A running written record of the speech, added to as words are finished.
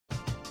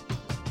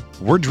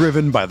We're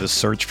driven by the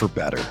search for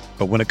better.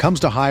 But when it comes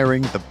to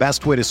hiring, the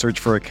best way to search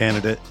for a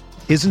candidate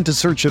isn't to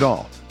search at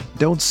all.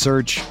 Don't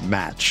search,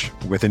 match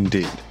with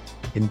Indeed.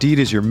 Indeed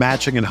is your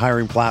matching and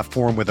hiring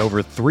platform with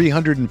over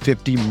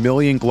 350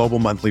 million global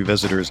monthly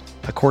visitors,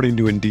 according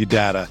to Indeed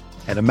data,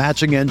 and a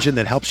matching engine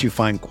that helps you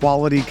find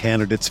quality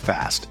candidates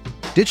fast.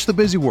 Ditch the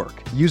busy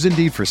work. Use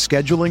Indeed for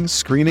scheduling,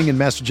 screening, and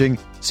messaging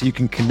so you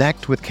can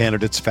connect with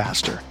candidates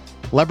faster.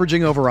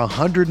 Leveraging over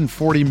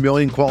 140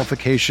 million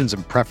qualifications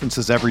and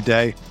preferences every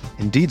day,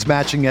 Indeed's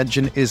matching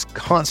engine is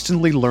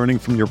constantly learning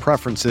from your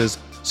preferences,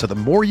 so the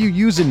more you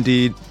use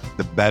Indeed,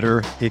 the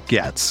better it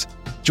gets.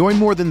 Join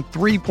more than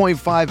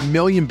 3.5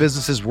 million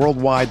businesses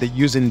worldwide that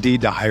use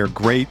Indeed to hire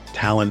great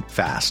talent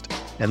fast.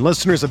 And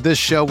listeners of this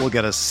show will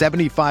get a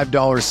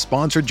 $75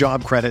 sponsored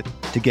job credit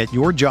to get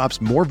your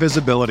jobs more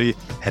visibility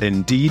at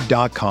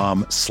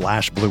Indeed.com/Blue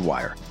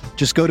Wire.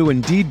 Just go to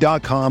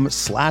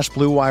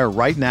Indeed.com/Blue Wire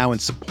right now and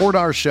support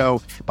our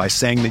show by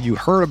saying that you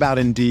heard about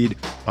Indeed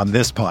on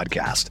this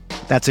podcast.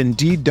 That's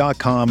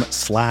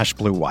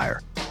Indeed.com/Blue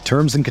Wire.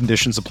 Terms and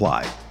conditions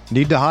apply.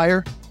 Need to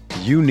hire?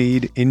 You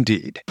need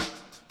Indeed.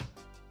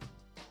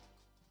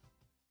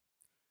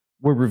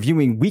 We're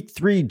reviewing Week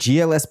 3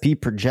 GLSP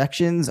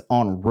projections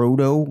on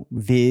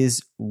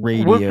RotoViz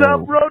Radio. What's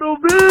up,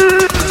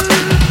 RotoViz?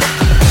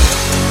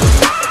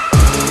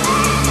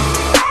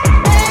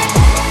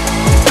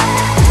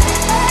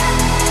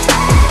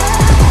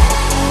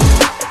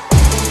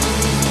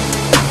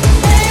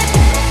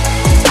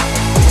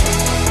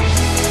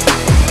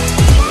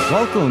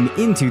 Welcome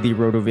into the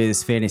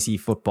RotoViz Fantasy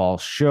Football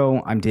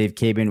Show. I'm Dave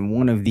Cabin,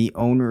 one of the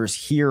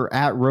owners here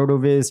at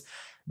RotoViz,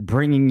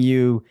 bringing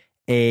you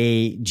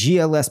a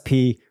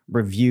GLSP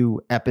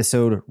review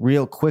episode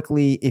real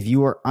quickly. If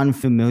you are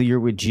unfamiliar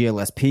with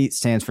GLSP, it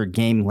stands for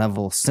Game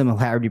Level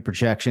Similarity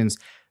Projections.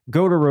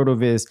 Go to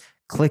RotoViz,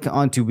 click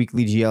onto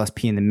Weekly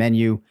GLSP in the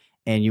menu,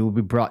 and you will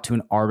be brought to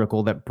an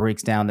article that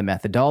breaks down the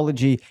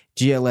methodology.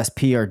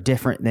 GLSP are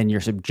different than your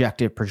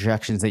subjective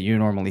projections that you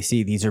normally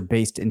see. These are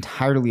based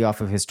entirely off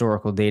of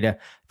historical data.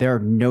 There are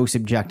no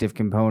subjective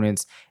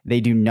components.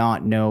 They do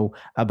not know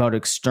about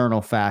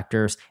external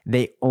factors.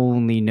 They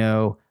only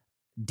know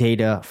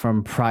data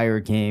from prior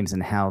games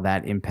and how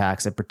that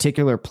impacts a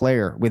particular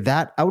player. With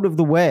that out of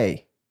the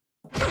way,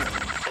 let's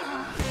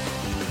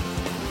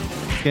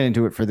get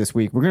into it for this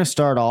week. We're going to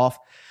start off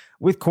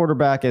with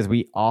quarterback, as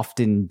we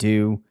often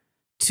do.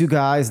 Two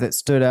guys that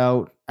stood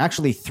out,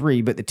 actually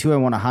three, but the two I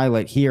want to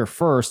highlight here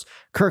first: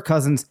 Kirk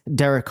Cousins,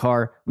 Derek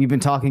Carr. We've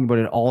been talking about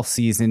it all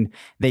season.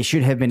 They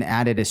should have been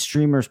added as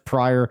streamers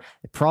prior.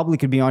 It probably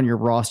could be on your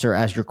roster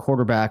as your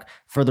quarterback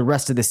for the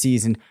rest of the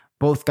season.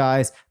 Both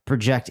guys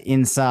project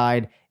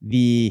inside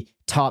the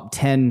top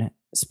 10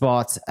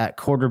 spots at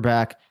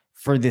quarterback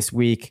for this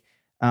week.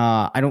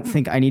 I don't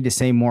think I need to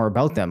say more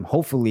about them.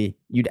 Hopefully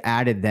you'd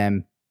added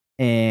them.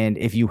 And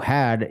if you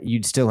had,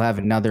 you'd still have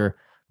another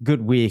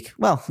good week.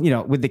 Well,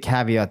 with the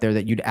caveat there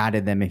that you'd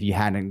added them if you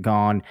hadn't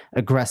gone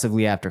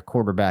aggressively after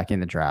quarterback in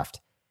the draft.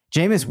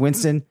 Jameis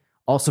Winston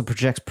also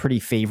projects pretty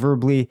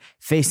favorably,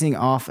 facing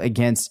off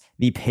against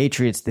the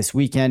Patriots this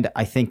weekend.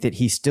 I think that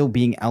he's still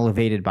being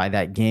elevated by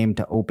that game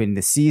to open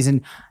the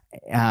season,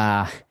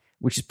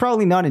 which is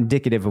probably not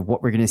indicative of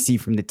what we're going to see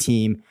from the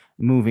team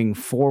moving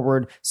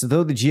forward. So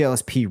though the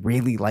GLSP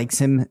really likes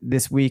him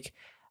this week,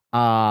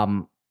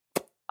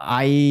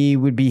 I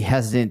would be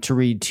hesitant to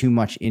read too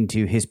much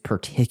into his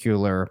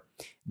particular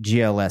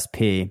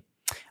GLSP.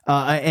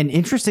 An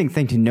interesting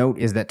thing to note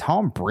is that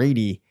Tom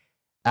Brady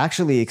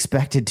actually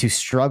expected to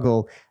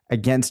struggle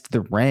against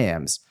the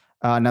Rams.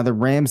 Now, the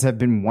Rams have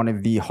been one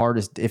of the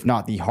hardest, if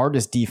not the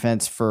hardest,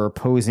 defense for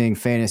opposing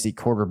fantasy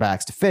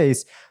quarterbacks to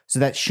face, so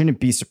that shouldn't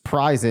be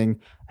surprising.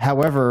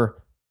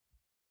 However,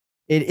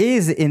 it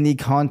is in the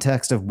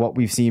context of what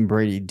we've seen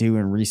Brady do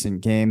in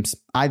recent games.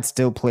 I'd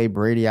still play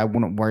Brady. I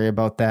wouldn't worry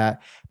about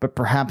that, but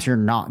perhaps you're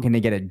not going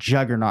to get a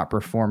juggernaut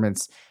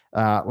performance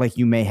like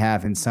you may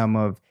have in some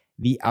of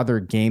the other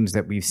games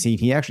that we've seen.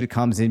 He actually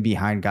comes in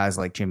behind guys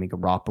like Jimmy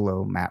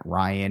Garoppolo, Matt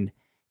Ryan,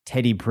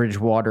 Teddy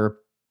Bridgewater.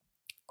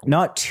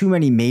 Not too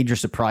many major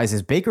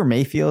surprises. Baker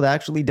Mayfield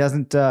actually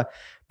doesn't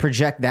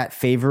project that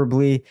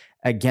favorably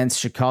against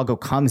Chicago.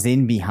 Comes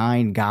in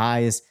behind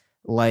guys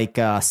like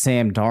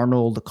Sam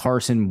Darnold,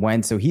 Carson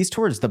Wentz. So he's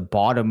towards the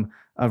bottom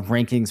of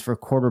rankings for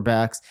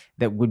quarterbacks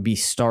that would be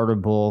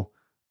startable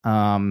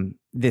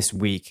this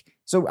week.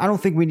 So I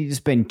don't think we need to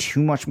spend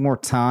too much more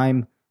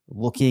time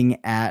looking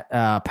at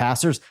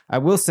passers. I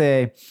will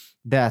say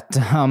that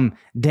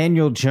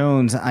Daniel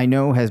Jones, I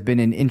know, has been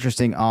an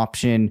interesting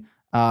option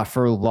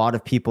for a lot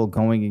of people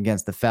going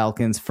against the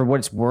Falcons. For what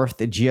it's worth,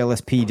 the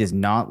GLSP does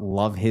not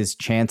love his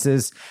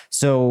chances.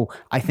 So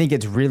I think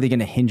it's really going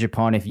to hinge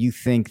upon if you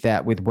think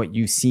that with what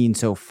you've seen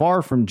so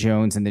far from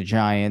Jones and the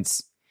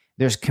Giants,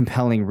 there's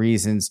compelling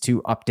reasons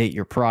to update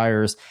your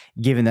priors,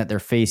 given that they're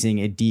facing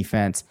a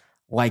defense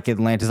like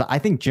Atlanta's. I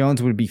think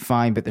Jones would be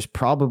fine, but there's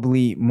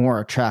probably more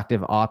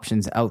attractive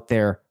options out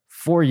there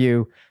for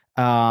you,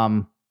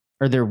 or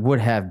there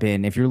would have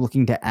been if you're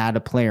looking to add a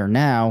player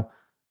now.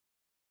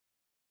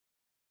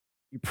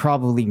 you're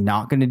probably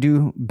not going to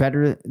do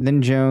better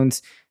than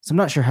Jones. So I'm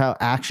not sure how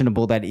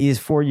actionable that is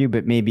for you,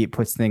 but maybe it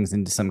puts things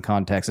into some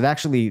context. It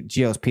actually,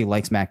 GLSP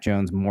likes Mac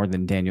Jones more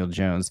than Daniel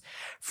Jones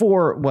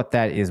for what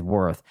that is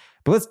worth.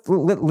 But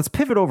let's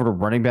pivot over to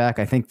running back.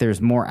 I think there's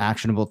more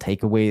actionable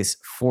takeaways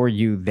for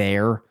you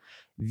there.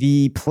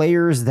 The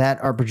players that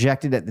are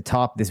projected at the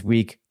top this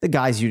week, the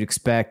guys you'd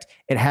expect.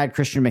 It had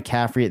Christian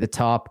McCaffrey at the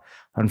top.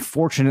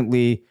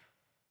 Unfortunately,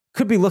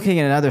 could be looking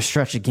at another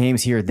stretch of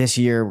games here this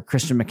year where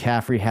Christian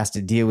McCaffrey has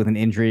to deal with an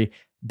injury.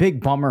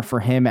 Big bummer for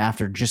him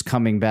after just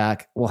coming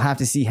back. We'll have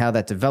to see how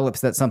that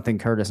develops. That's something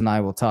Curtis and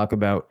I will talk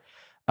about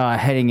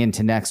heading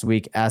into next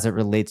week as it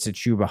relates to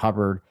Chuba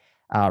Hubbard,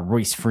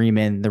 Royce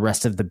Freeman, the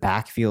rest of the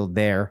backfield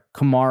there.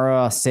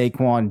 Kamara,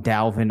 Saquon,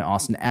 Dalvin,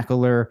 Austin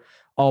Eckler,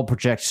 all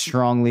project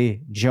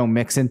strongly. Joe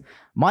Mixon.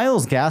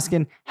 Myles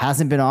Gaskin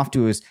hasn't been off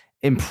to as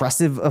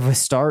impressive of a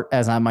start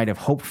as I might have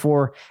hoped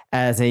for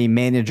as a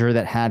manager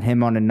that had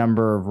him on a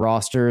number of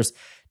rosters.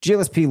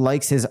 GLSP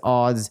likes his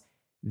odds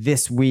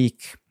this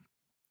week.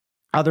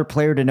 Other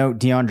player to note,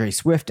 DeAndre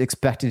Swift,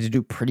 expected to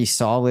do pretty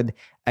solid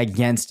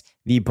against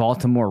the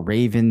Baltimore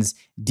Ravens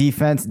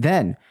defense.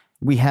 Then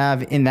we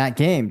have in that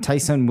game,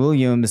 Tyson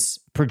Williams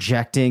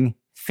projecting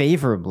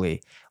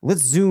favorably.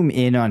 Let's zoom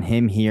in on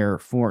him here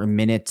for a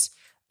minute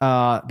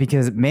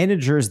because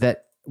managers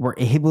that were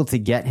able to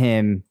get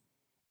him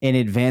in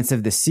advance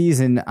of the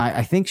season,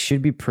 I think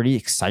should be pretty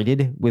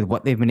excited with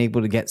what they've been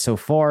able to get so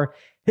far.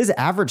 His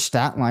average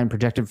stat line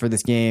projected for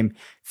this game,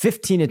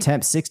 15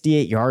 attempts,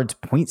 68 yards,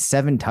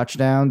 0.7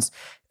 touchdowns,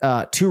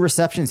 2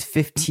 receptions,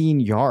 15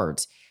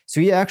 yards.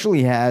 So he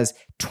actually has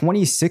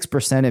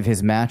 26% of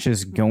his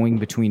matches going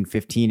between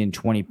 15 and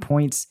 20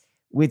 points,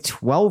 with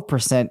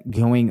 12%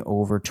 going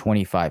over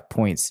 25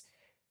 points.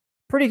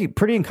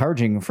 Pretty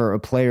encouraging for a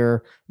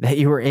player that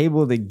you were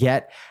able to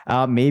get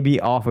maybe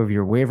off of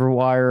your waiver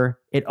wire.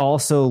 It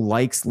also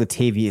likes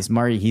Latavius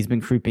Murray. He's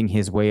been creeping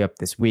his way up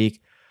this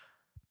week.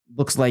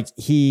 Looks like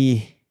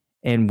he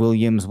and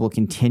Williams will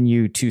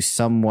continue to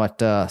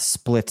somewhat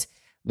split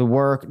the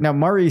work. Now,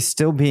 Murray's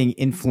still being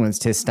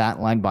influenced his stat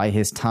line by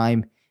his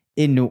time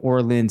in New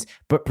Orleans,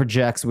 but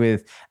projects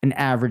with an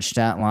average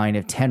stat line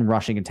of 10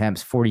 rushing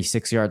attempts,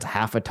 46 yards,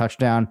 half a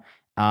touchdown,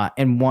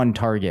 and 1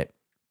 target.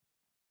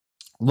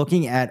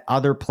 Looking at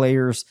other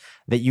players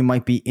that you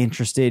might be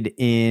interested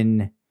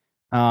in,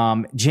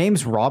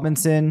 James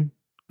Robinson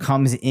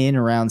comes in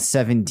around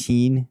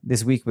 17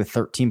 this week with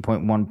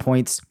 13.1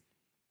 points.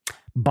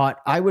 But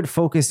I would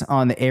focus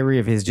on the area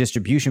of his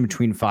distribution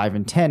between 5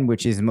 and 10,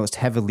 which is most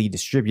heavily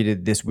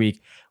distributed this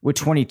week, with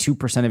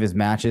 22% of his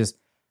matches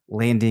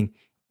landing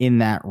in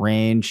that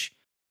range.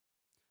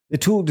 The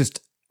tool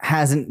just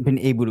hasn't been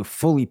able to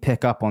fully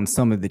pick up on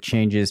some of the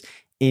changes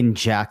in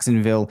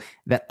Jacksonville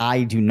that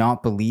I do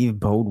not believe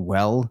bode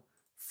well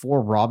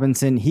for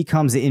Robinson. He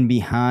comes in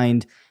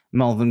behind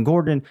Melvin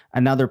Gordon,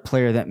 another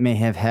player that may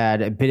have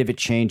had a bit of a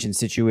change in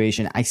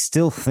situation. I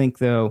still think,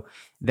 though,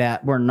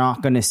 that we're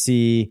not going to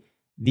see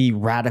the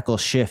radical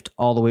shift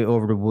all the way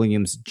over to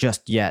Williams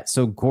just yet.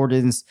 So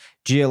Gordon's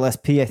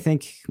GLSP, I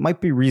think,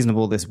 might be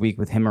reasonable this week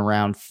with him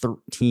around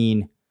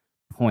 13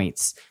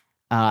 points.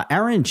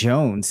 Aaron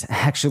Jones,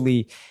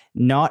 actually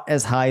not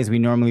as high as we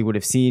normally would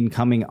have seen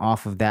coming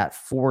off of that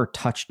 4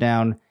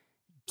 touchdown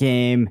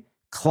game.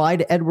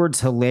 Clyde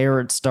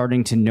Edwards-Helaire,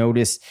 starting to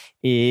notice,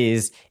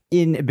 is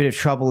in a bit of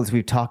trouble, as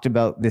we've talked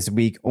about this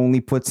week.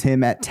 Only puts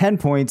him at 10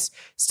 points.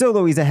 Still,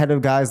 though, he's ahead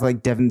of guys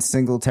like Devin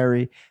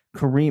Singletary,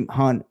 Kareem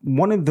Hunt.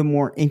 One of the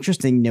more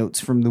interesting notes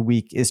from the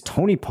week is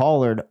Tony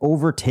Pollard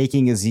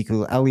overtaking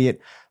Ezekiel Elliott.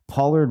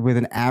 Pollard with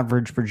an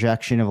average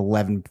projection of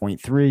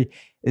 11.3.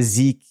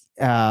 Zeke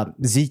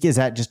is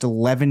at just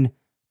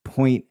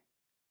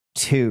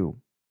 11.2.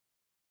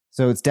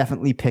 So it's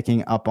definitely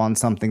picking up on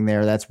something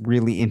there. That's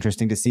really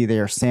interesting to see. They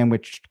are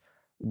sandwiched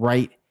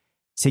right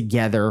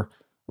together.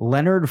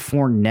 Leonard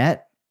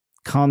Fournette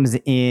comes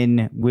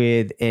in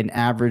with an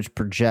average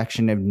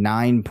projection of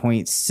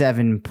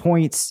 9.7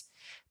 points,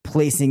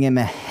 placing him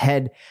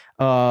ahead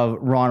of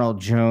Ronald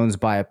Jones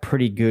by a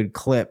pretty good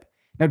clip.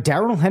 Now,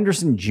 Darrell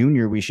Henderson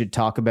Jr., we should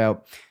talk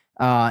about.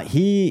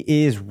 He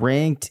is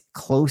ranked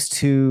close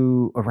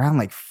to around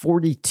like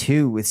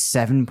 42 with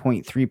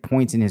 7.3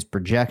 points in his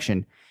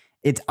projection.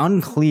 It's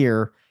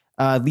unclear,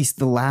 at least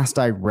the last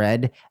I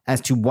read,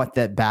 as to what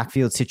that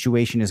backfield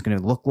situation is going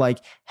to look like.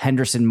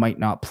 Henderson might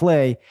not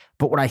play,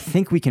 but what I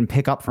think we can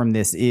pick up from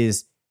this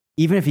is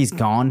even if he's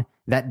gone,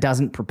 that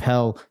doesn't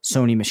propel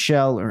Sony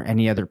Michel or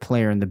any other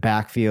player in the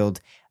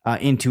backfield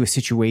into a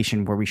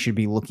situation where we should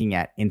be looking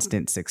at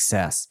instant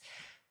success.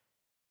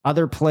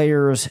 Other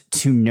players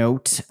to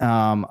note,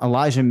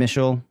 Elijah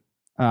Mitchell,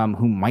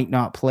 who might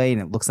not play,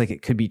 and it looks like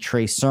it could be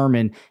Trey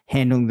Sermon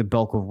handling the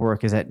bulk of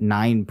work, is at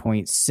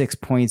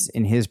 9.6 points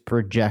in his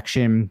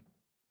projection.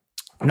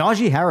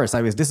 Najee Harris,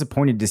 I was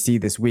disappointed to see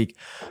this week,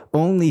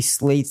 only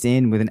slates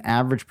in with an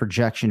average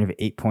projection of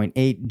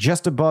 8.8,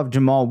 just above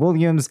Jamal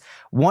Williams,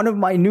 one of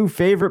my new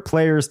favorite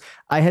players.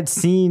 I had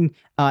seen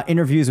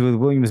interviews with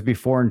Williams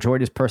before,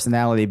 enjoyed his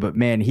personality, but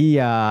man,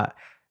 he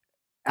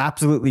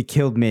absolutely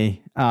killed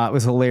me. It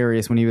was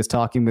hilarious when he was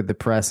talking with the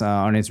press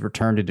on his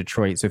return to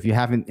Detroit. So if you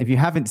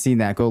haven't seen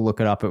that, go look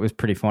it up. It was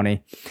pretty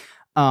funny.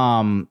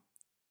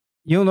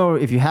 You'll know,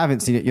 if you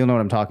haven't seen it, you'll know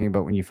what I'm talking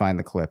about when you find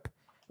the clip,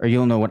 or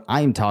you'll know what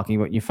I'm talking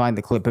about when you find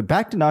the clip. But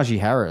back to Najee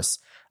Harris,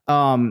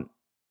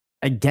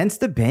 against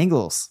the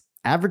Bengals,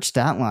 average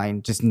stat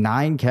line, just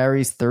 9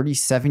 carries,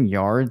 37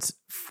 yards,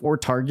 4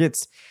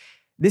 targets.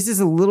 This is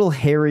a little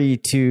hairy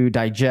to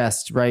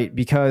digest, right?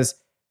 Because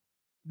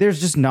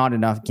there's just not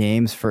enough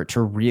games for it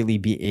to really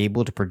be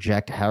able to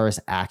project Harris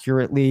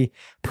accurately.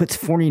 Puts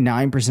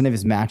 49% of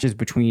his matches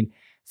between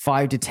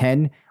 5 to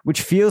 10,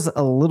 which feels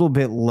a little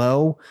bit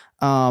low.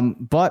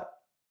 But,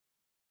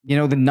 you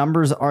know, the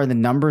numbers are the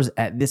numbers.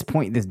 At this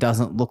point, this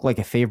doesn't look like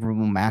a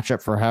favorable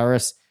matchup for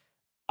Harris.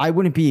 I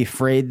wouldn't be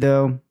afraid,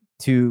 though,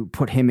 to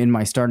put him in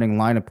my starting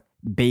lineup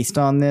based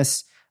on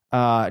this.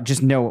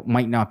 Just know it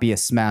might not be a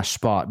smash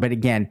spot. But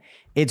again,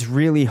 it's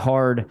really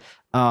hard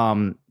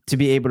to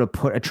be able to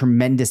put a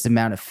tremendous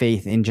amount of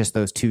faith in just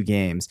those 2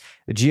 games.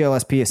 The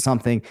GLSP is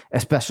something,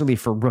 especially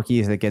for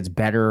rookies, that gets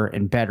better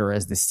and better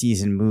as the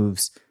season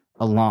moves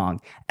along.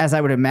 As I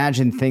would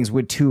imagine things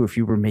would too if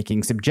you were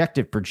making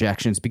subjective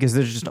projections, because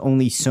there's just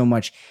only so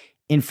much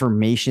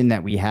information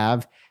that we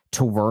have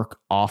to work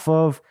off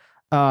of.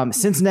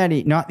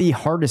 Cincinnati, not the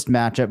hardest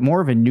matchup,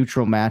 more of a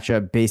neutral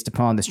matchup based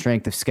upon the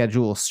strength of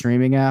schedule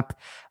streaming app.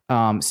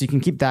 So you can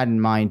keep that in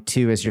mind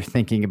too as you're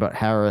thinking about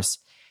Harris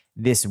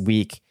this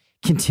week.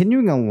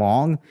 Continuing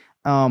along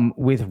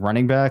with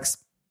running backs,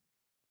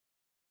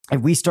 if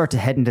we start to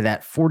head into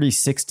that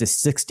 46 to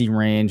 60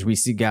 range, we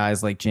see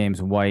guys like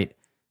James White,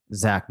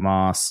 Zach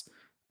Moss,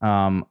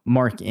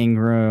 Mark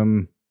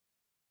Ingram,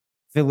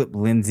 Philip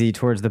Lindsay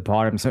towards the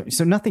bottom.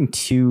 So nothing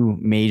too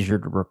major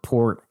to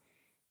report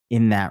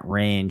in that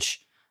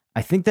range.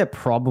 I think that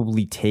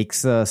probably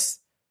takes us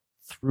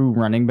through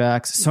running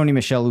backs. Sony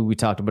Michel, who we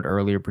talked about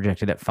earlier,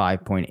 projected at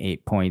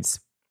 5.8 points.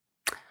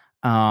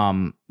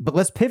 But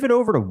let's pivot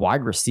over to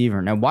wide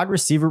receiver. Now, wide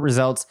receiver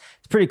results,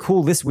 it's pretty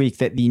cool this week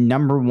that the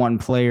number 1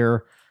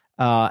 player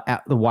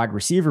at the wide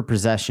receiver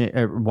position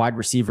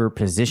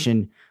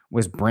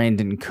was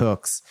Brandon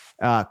Cooks.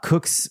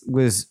 Cooks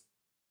was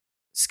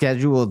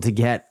scheduled to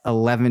get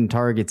 11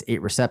 targets,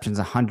 8 receptions,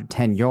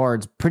 110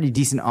 yards, pretty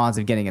decent odds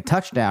of getting a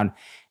touchdown.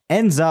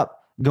 Ends up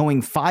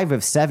going 5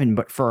 of 7,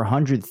 but for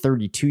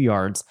 132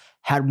 yards,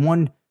 had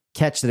 1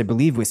 catch that I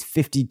believe was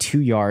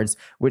 52 yards,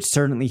 which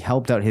certainly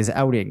helped out his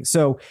outing.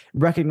 So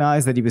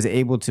recognize that he was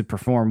able to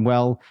perform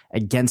well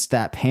against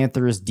that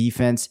Panthers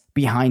defense.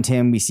 Behind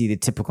him, we see the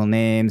typical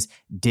names: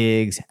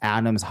 Diggs,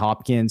 Adams,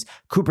 Hopkins,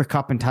 Cooper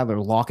Kupp, and Tyler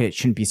Lockett. It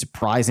shouldn't be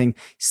surprising.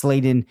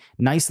 Slayton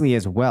nicely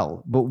as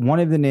well. But one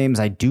of the names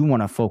I do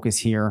want to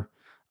focus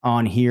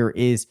on here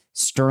is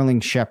Sterling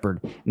Shepard.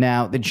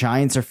 Now, the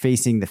Giants are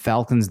facing the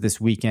Falcons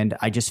this weekend.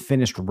 I just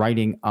finished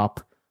writing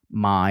up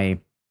my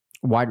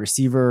wide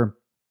receiver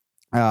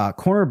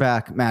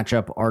cornerback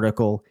matchup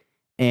article,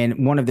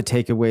 and one of the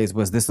takeaways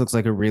was this looks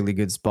like a really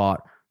good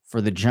spot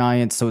for the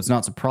Giants. So it's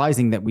not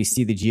surprising that we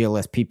see the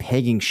GLSP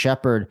pegging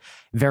Shepard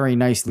very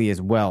nicely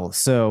as well.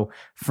 So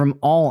from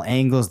all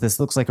angles, this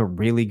looks like a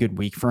really good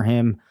week for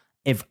him.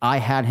 If I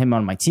had him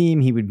on my team,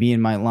 he would be in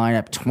my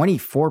lineup.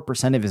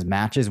 24% of his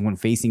matches when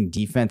facing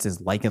defenses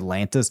like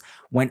Atlanta's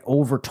went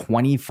over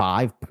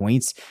 25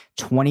 points,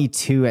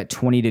 22 at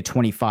 20 to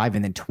 25,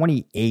 and then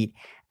 28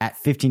 at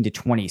 15 to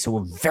 20. So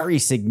a very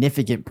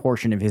significant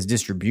portion of his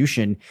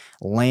distribution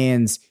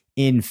lands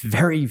in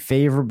very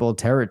favorable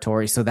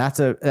territory. So that's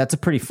a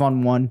pretty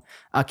fun one.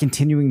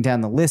 Continuing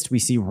down the list, we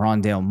see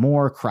Rondale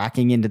Moore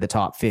cracking into the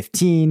top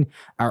 15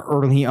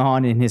 early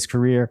on in his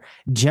career.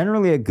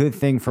 Generally a good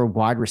thing for a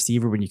wide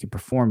receiver when you can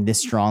perform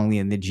this strongly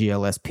in the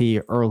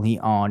GLSP early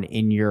on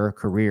in your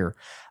career.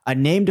 A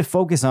name to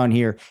focus on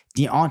here,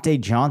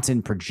 Deontay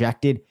Johnson,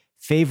 projected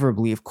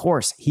favorably. Of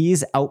course, he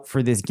is out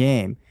for this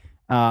game.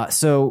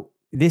 So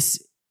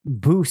this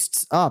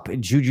boosts up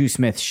Juju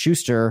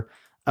Smith-Schuster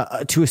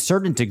to a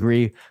certain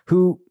degree,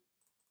 who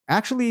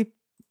actually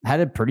had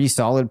a pretty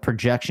solid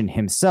projection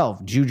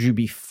himself. Juju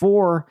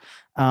before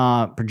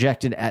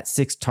projected at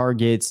 6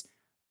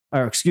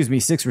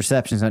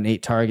 receptions on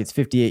 8 targets,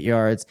 58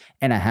 yards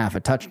and a half a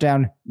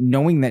touchdown.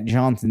 Knowing that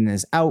Johnson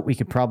is out, we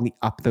could probably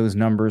up those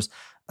numbers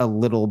a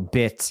little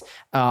bit.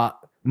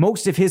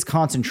 Most of his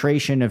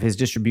concentration of his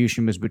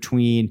distribution was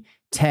between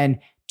 10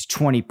 to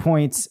 20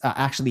 points.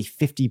 Actually,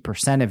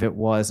 50% of it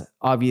was.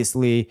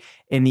 Obviously,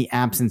 in the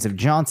absence of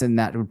Johnson,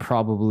 that would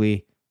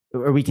probably,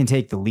 or we can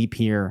take the leap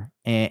here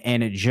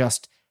and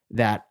adjust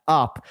that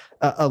up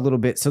a little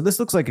bit. So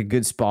this looks like a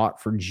good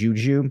spot for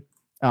Juju.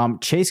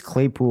 Chase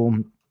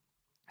Claypool,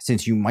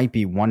 since you might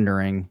be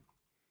wondering.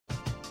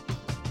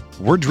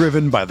 We're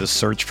driven by the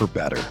search for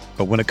better.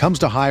 But when it comes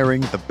to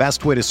hiring, the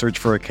best way to search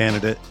for a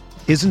candidate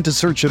isn't to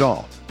search at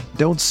all.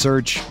 Don't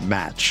search,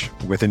 match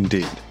with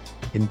Indeed.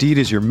 Indeed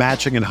is your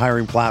matching and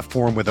hiring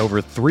platform with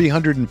over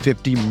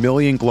 350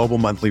 million global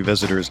monthly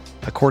visitors,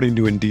 according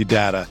to Indeed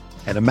data,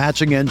 and a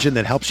matching engine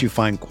that helps you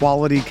find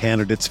quality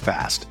candidates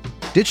fast.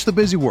 Ditch the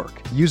busy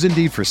work. Use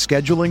Indeed for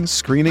scheduling,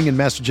 screening, and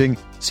messaging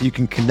so you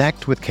can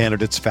connect with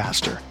candidates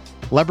faster.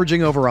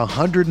 Leveraging over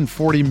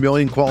 140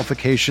 million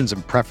qualifications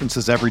and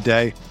preferences every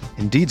day,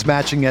 Indeed's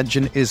matching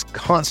engine is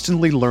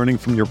constantly learning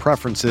from your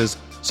preferences,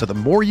 so the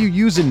more you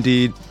use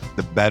Indeed,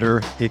 the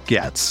better it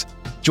gets.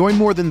 Join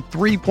more than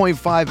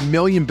 3.5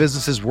 million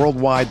businesses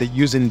worldwide that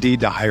use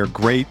Indeed to hire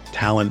great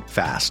talent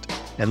fast.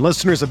 And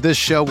listeners of this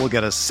show will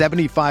get a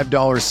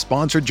 $75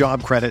 sponsored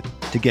job credit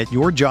to get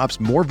your jobs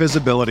more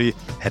visibility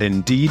at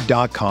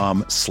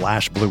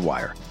Indeed.com/Blue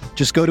Wire.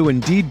 Just go to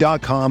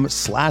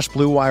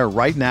Indeed.com/Blue Wire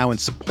right now and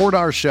support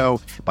our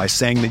show by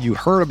saying that you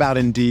heard about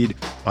Indeed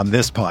on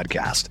this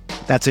podcast.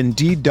 That's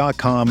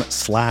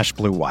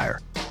Indeed.com/Blue Wire.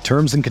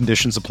 Terms and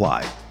conditions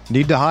apply.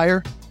 Need to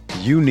hire?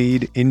 You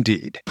need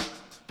Indeed.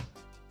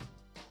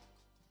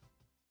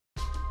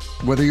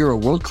 Whether you're a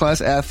world-class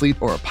athlete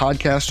or a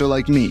podcaster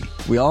like me,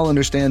 we all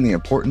understand the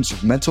importance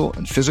of mental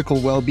and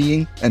physical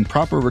well-being and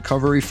proper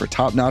recovery for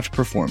top-notch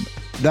performance.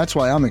 That's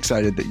why I'm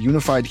excited that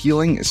Unified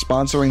Healing is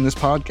sponsoring this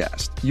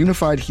podcast.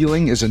 Unified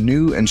Healing is a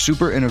new and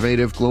super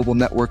innovative global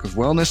network of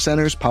wellness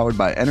centers powered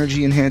by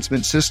Energy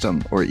Enhancement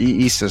System, or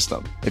EE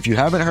System. If you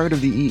haven't heard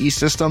of the EE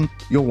System,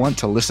 you'll want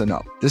to listen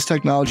up. This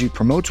technology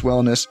promotes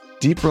wellness,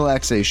 deep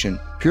relaxation,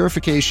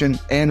 purification,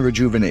 and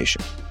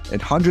rejuvenation.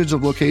 In hundreds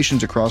of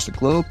locations across the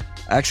globe,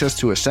 access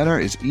to a center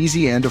is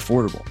easy and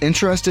affordable.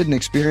 Interested in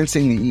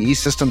experiencing the EE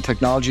System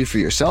technology for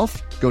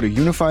yourself? Go to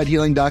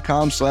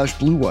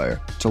unifiedhealing.com/Blue Wire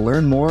to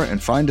learn more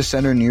and find a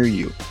center near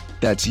you.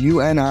 That's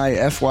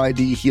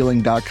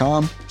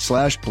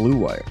UNIFYDhealing.com/Blue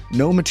Wire.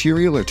 No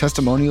material or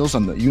testimonials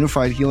on the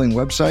Unified Healing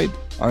website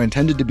are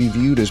intended to be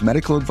viewed as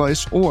medical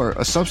advice or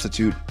a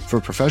substitute for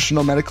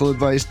professional medical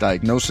advice,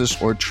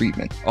 diagnosis, or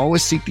treatment.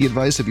 Always seek the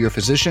advice of your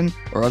physician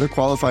or other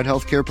qualified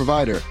healthcare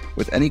provider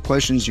with any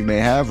questions you may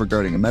have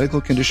regarding a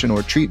medical condition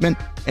or treatment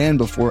and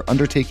before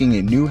undertaking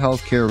a new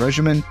healthcare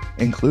regimen,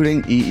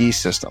 including EE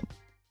System.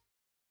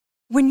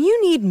 When you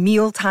need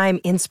mealtime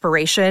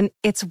inspiration,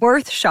 it's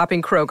worth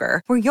shopping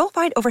Kroger, where you'll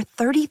find over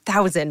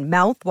 30,000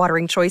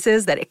 mouth-watering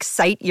choices that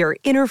excite your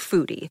inner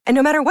foodie. And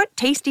no matter what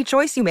tasty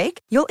choice you make,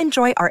 you'll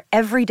enjoy our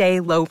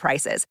everyday low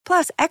prices,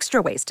 plus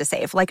extra ways to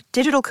save, like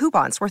digital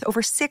coupons worth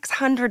over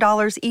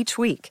 $600 each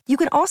week. You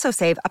can also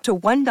save up to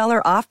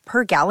 $1 off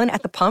per gallon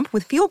at the pump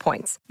with fuel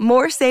points.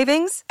 More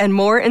savings and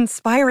more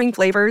inspiring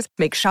flavors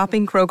make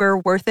shopping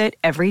Kroger worth it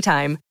every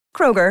time.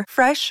 Kroger,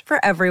 fresh for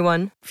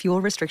everyone.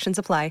 Fuel restrictions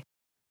apply.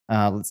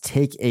 Let's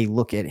take a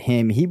look at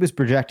him. He was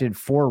projected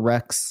 4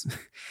 recs.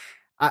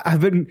 I've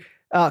been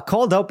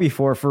called out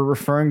before for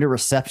referring to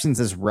receptions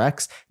as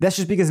recs. That's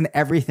just because in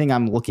everything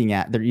I'm looking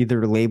at, they're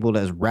either labeled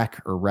as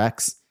rec or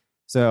recs.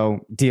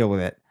 So deal with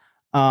it.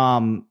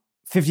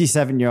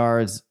 57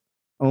 yards,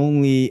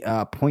 only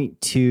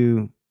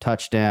 0.2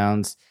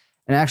 touchdowns.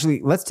 And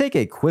actually, let's take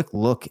a quick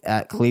look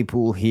at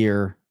Claypool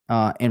here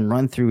and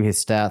run through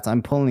his stats.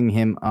 I'm pulling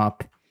him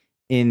up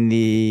in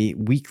the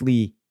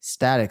weekly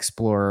stat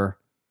explorer.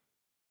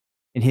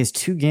 In his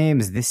 2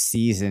 games this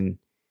season,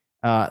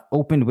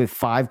 opened with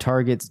 5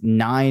 targets,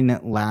 9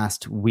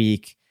 last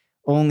week.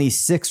 Only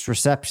 6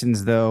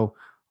 receptions, though,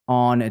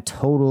 on a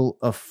total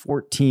of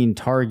 14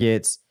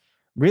 targets.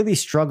 Really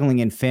struggling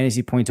in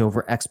fantasy points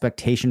over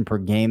expectation per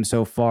game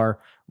so far.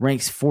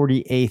 Ranks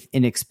 48th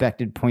in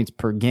expected points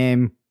per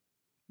game.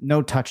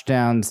 No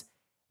touchdowns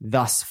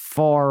thus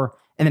far.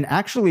 And then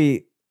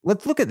actually,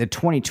 let's look at the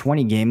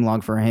 2020 game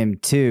log for him,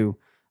 too.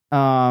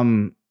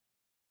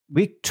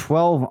 Week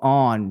 12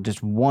 on,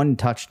 just 1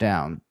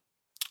 touchdown.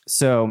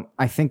 So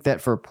I think that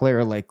for a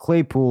player like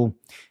Claypool,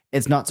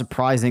 it's not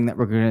surprising that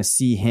we're going to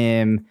see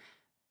him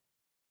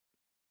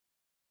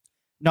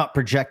not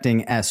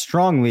projecting as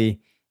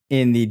strongly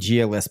in the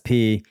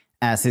GLSP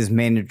as his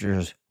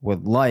managers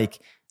would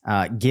like,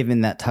 given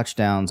that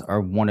touchdowns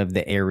are one of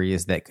the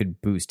areas that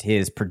could boost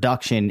his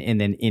production and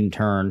then in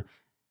turn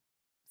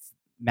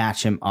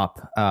match him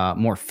up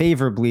more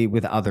favorably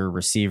with other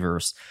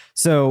receivers.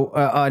 So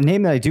a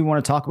name that I do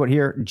want to talk about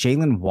here,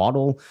 Jalen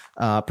Waddle,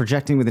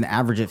 projecting with an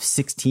average of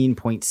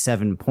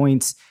 16.7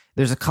 points.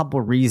 There's a couple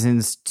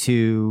reasons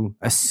to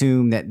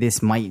assume that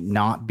this might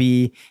not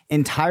be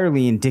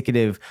entirely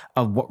indicative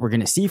of what we're going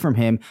to see from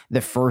him.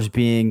 The first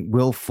being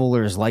Will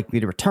Fuller is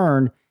likely to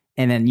return.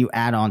 And then you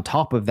add on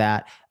top of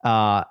that,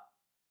 the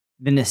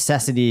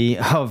necessity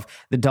of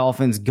the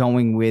Dolphins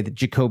going with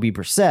Jacoby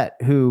Brissett,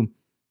 who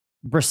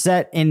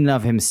Brissett in and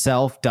of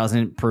himself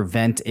doesn't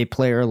prevent a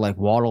player like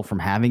Waddle from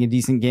having a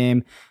decent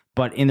game.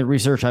 But in the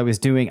research I was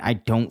doing, I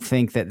don't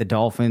think that the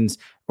Dolphins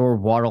or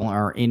Waddle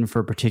are in for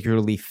a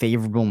particularly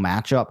favorable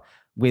matchup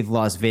with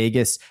Las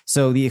Vegas.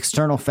 So the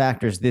external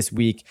factors this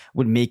week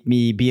would make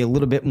me be a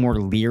little bit more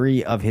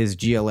leery of his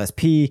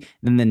GLSP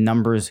than the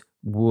numbers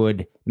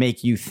would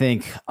make you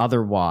think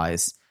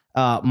otherwise.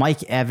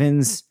 Mike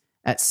Evans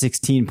at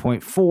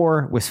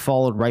 16.4 was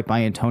followed right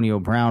by Antonio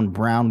Brown.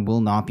 Brown will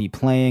not be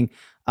playing.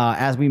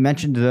 As we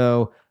mentioned,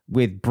 though,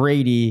 with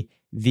Brady,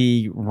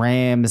 the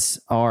Rams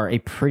are a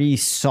pretty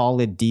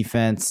solid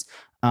defense.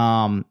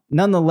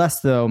 Nonetheless,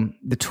 though,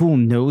 the tool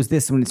knows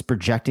this when it's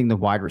projecting the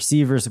wide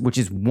receivers, which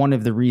is one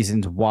of the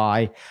reasons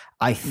why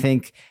I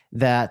think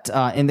that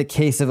in the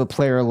case of a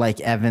player like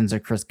Evans or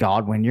Chris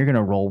Godwin, you're going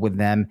to roll with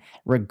them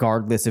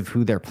regardless of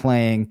who they're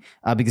playing,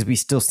 because we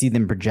still see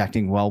them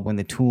projecting well when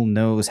the tool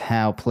knows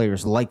how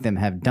players like them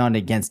have done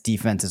against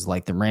defenses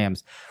like the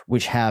Rams,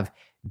 which have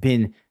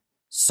been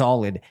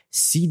solid.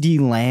 CD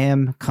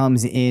Lamb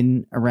comes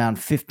in around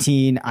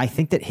 15. I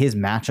think that his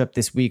matchup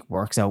this week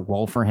works out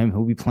well for him.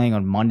 He'll be playing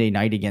on Monday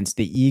night against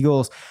the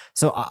Eagles.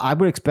 So I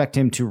would expect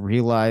him to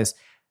realize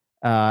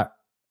or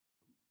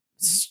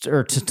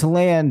to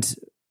land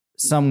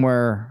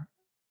somewhere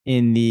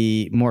in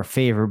the more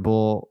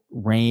favorable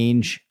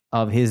range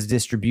of his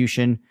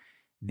distribution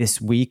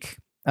this week.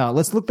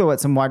 Let's look, though, at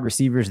some wide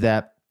receivers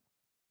that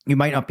you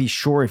might not be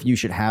sure if you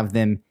should have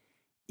them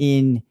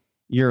in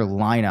your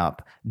lineup.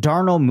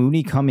 Darnell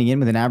Mooney coming in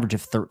with an average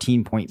of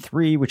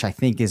 13.3, which I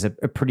think is a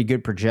pretty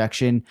good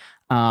projection.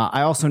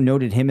 I also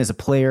noted him as a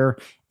player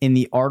in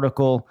the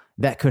article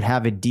that could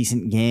have a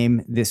decent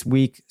game this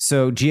week.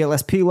 So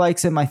GLSP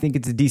likes him. I think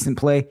it's a decent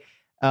play.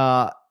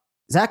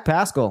 Zach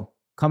Pascal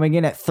coming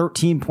in at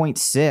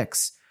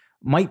 13.6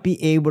 might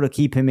be able to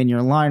keep him in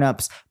your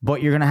lineups,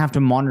 but you're going to have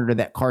to monitor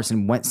that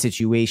Carson Wentz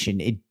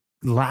situation.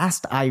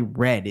 Last I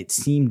read, it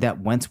seemed that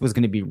Wentz was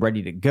going to be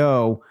ready to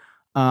go.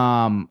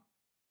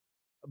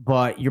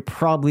 But you're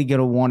probably going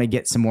to want to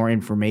get some more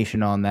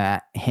information on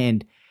that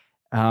and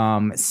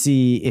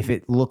see if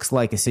it looks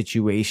like a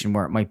situation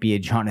where it might be a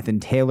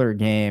Jonathan Taylor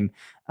game,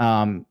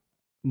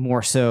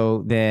 more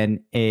so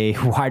than a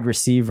wide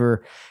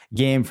receiver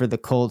game for the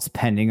Colts,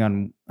 depending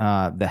on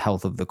the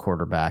health of the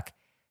quarterback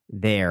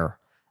there.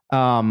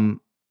 Terry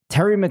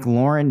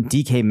McLaurin,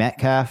 DK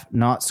Metcalf,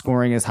 not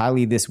scoring as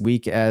highly this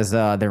week as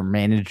their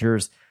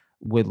managers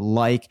would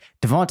like.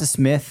 Devonta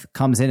Smith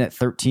comes in at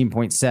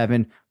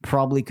 13.7,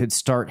 probably could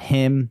start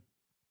him.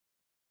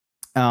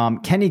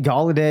 Kenny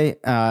Golladay,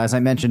 as I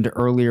mentioned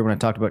earlier when I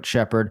talked about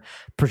Shepard,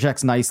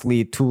 projects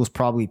nicely. Tools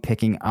probably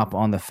picking up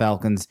on the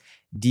Falcons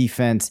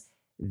defense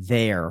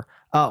there.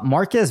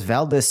 Marquez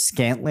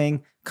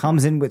Valdes-Scantling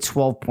comes in with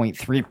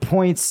 12.3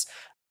 points.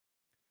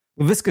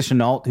 Laviska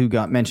Shenault, who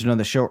got mentioned on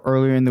the show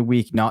earlier in the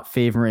week, not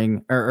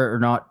favoring or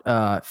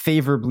not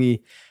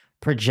favorably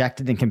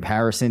projected in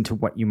comparison to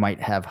what you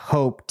might have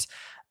hoped,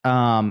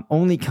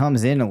 only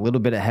comes in a little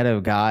bit ahead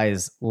of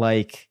guys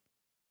like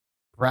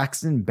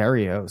Braxton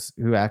Berrios,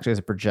 who actually has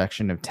a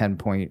projection of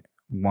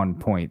 10.1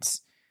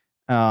 points.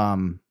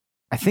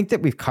 I think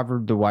that we've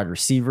covered the wide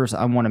receivers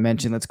I want to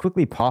mention. Let's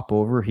quickly pop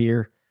over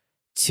here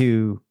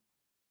to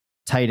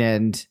tight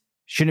end.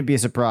 Shouldn't be a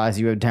surprise.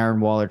 You have Darren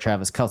Waller,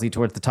 Travis Kelce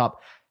towards the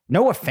top.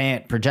 Noah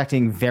Fant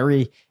projecting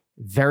very,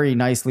 very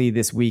nicely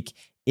this week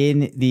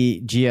in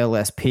the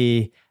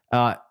GLSP.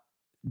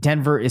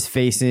 Denver is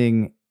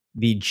facing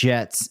the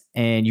Jets,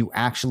 and you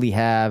actually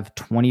have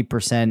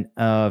 20%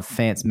 of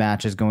Fant's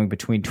matches going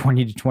between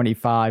 20 to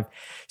 25,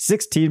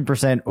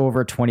 16%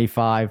 over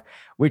 25,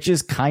 which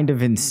is kind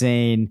of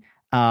insane.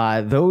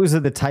 Those are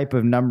the type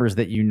of numbers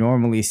that you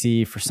normally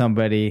see for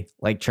somebody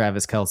like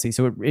Travis Kelce.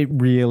 So it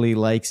really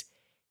likes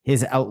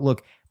his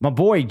outlook. My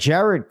boy,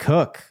 Jared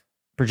Cook,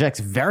 projects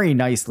very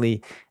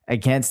nicely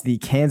against the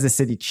Kansas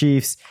City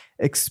Chiefs.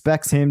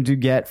 Expects him to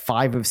get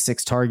 5 of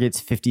 6 targets,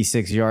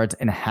 56 yards,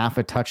 and half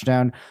a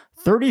touchdown.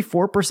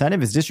 34%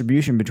 of his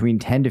distribution between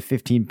 10 to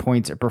 15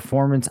 points, a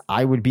performance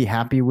I would be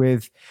happy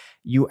with.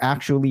 You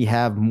actually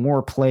have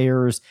more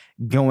players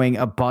going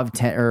above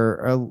 10,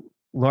 or a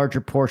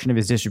larger portion of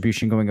his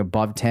distribution going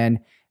above 10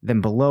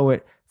 than below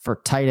it. For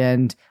tight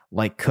end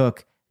like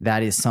Cook,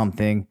 that is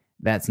something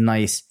that's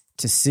nice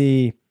to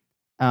see.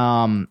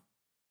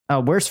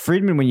 Where's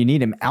Friedman when you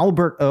need him?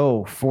 Albert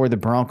O for the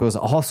Broncos,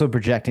 also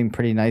projecting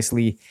pretty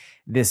nicely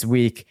this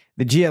week.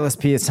 The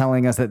GLSP is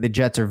telling us that the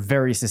Jets are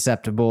very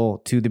susceptible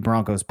to the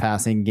Broncos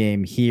passing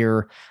game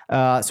here.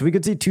 So we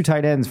could see 2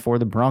 tight ends for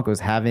the Broncos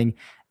having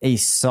a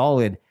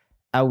solid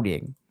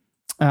outing.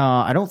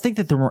 I don't think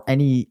that there were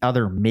any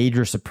other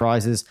major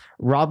surprises.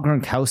 Rob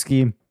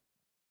Gronkowski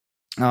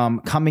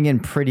coming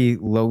in pretty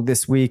low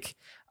this week.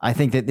 I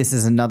think that this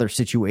is another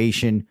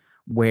situation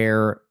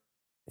where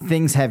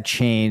things have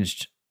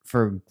changed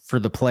for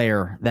the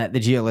player that the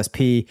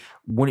GLSP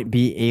wouldn't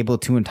be able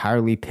to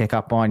entirely pick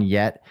up on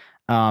yet.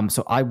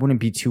 So I wouldn't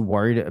be too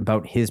worried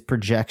about his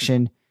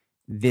projection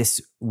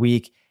this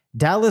week.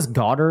 Dallas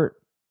Goedert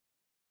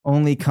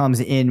only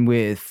comes in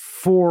with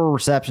 4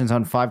 receptions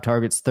on 5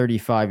 targets,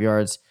 35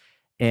 yards,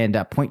 and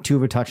 0.2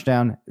 of a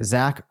touchdown.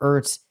 Zach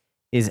Ertz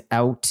is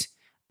out.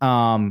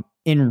 In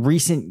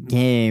recent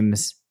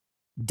games,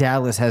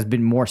 Dallas has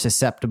been more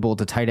susceptible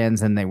to tight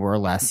ends than they were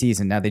last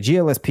season. Now, the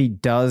GLSP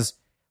does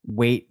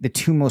weight the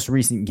 2 most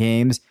recent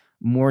games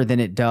more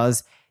than it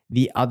does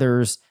the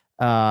others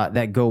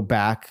that go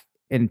back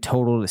in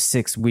total to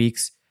 6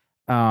 weeks.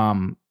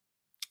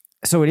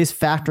 So it is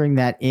factoring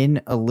that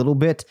in a little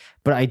bit,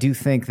 but I do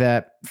think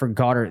that for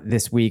Goddard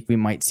this week, we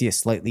might see a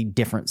slightly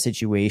different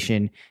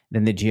situation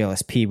than the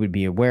GLSP would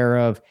be aware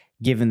of,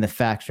 given the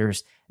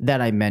factors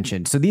that I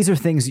mentioned. So these are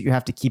things that you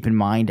have to keep in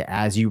mind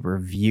as you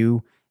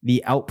review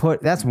the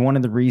output. That's one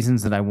of the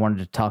reasons that I wanted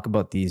to talk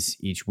about these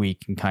each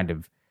week and kind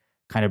of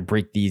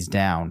break these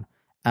down.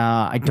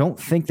 I don't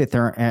think that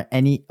there are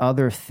any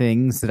other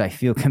things that I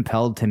feel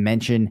compelled to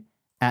mention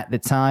at the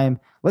time.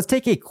 Let's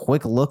take a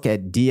quick look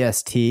at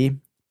DST.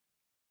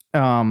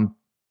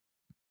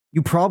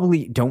 You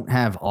probably don't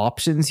have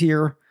options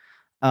here,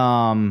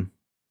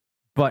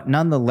 but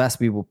nonetheless,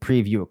 we will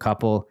preview a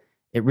couple.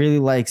 It really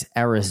likes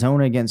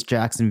Arizona against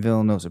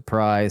Jacksonville, no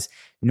surprise.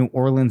 New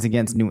Orleans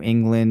against New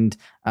England.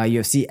 You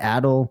have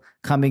Seattle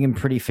coming in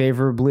pretty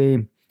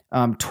favorably.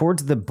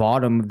 Towards the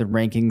bottom of the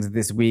rankings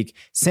this week,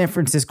 San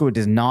Francisco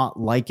does not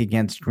like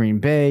against Green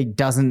Bay,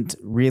 doesn't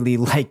really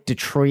like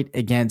Detroit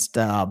against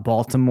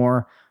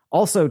Baltimore.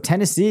 Also,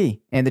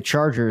 Tennessee and the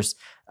Chargers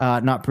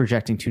not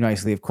projecting too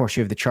nicely. Of course,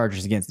 you have the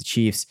Chargers against the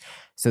Chiefs,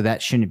 so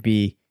that shouldn't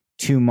be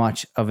too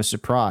much of a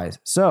surprise.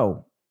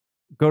 So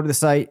go to the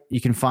site. You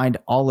can find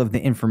all of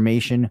the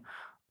information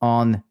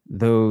on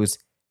those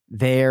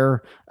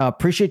there.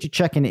 Appreciate you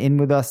checking in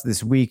with us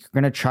this week.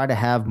 We're going to try to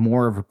have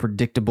more of a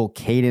predictable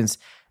cadence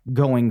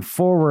going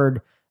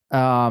forward.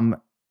 But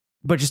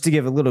just to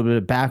give a little bit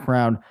of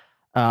background,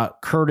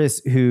 Curtis,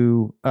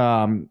 who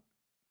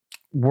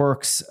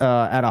works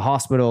at a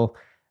hospital,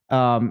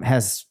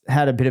 has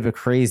had a bit of a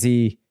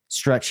crazy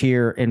stretch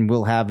here and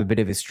will have a bit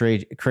of a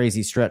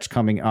crazy stretch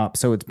coming up.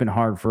 So it's been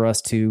hard for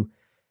us to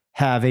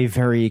have a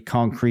very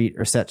concrete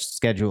or set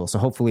schedule. So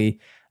hopefully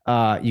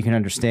you can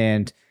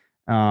understand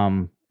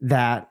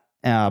that.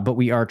 But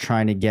we are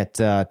trying to get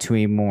to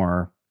a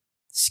more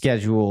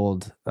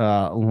scheduled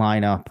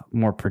lineup,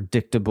 more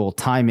predictable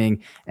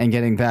timing, and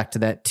getting back to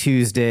that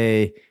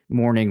Tuesday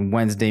morning,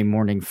 Wednesday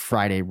morning,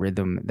 Friday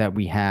rhythm that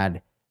we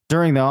had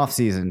during the off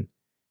season.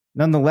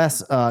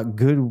 Nonetheless,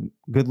 good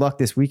luck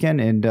this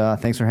weekend, and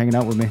thanks for hanging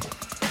out with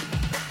me.